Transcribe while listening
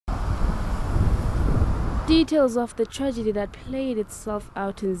Details of the tragedy that played itself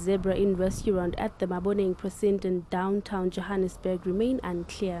out in Zebra Inn restaurant at the Maboneng Precinct in downtown Johannesburg remain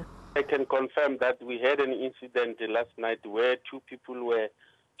unclear. I can confirm that we had an incident last night where two people were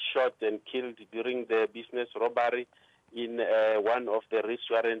shot and killed during the business robbery in one of the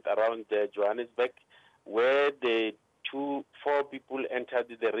restaurants around Johannesburg, where the four people entered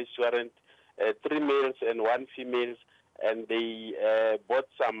the restaurant, three males and one female, and they bought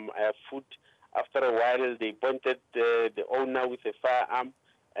some food. After a while, they pointed the owner with a firearm,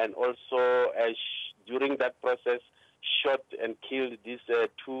 and also during that process, shot and killed these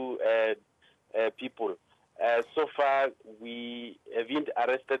two people. So far, we haven't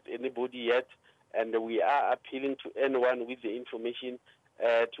arrested anybody yet, and we are appealing to anyone with the information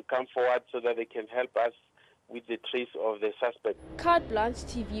to come forward so that they can help us with the trace of the suspect. Carte Blanche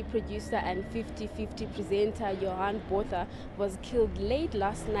TV producer and 50-50 presenter Johann Botha was killed late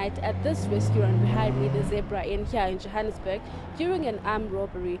last night at this restaurant behind me, the Zebra Inn here in Johannesburg, during an armed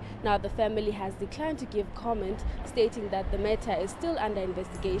robbery. Now the family has declined to give comment, stating that the matter is still under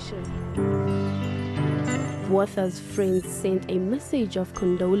investigation. Botha's friends sent a message of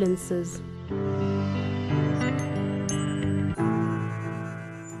condolences.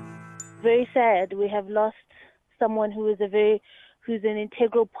 Very sad. We have lost someone who is who's an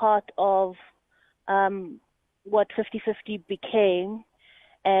integral part of what 50-50 became,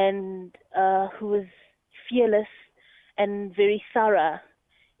 and who was fearless and very thorough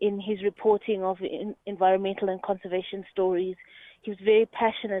in his reporting of environmental and conservation stories. He was very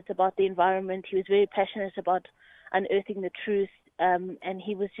passionate about the environment. He was very passionate about unearthing the truth, and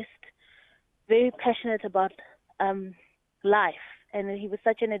he was just very passionate about life. And he was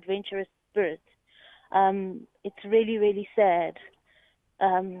such an adventurous spirit. It's really, really sad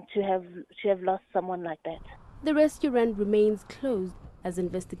to have lost someone like that. The restaurant remains closed as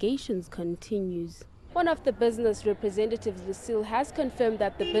investigations continues. One of the business representatives, Lucille, has confirmed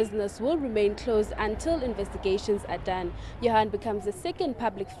that the business will remain closed until investigations are done. Johann becomes the second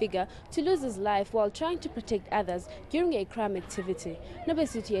public figure to lose his life while trying to protect others during a crime activity.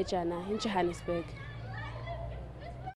 Nobesuti Ejana in Johannesburg.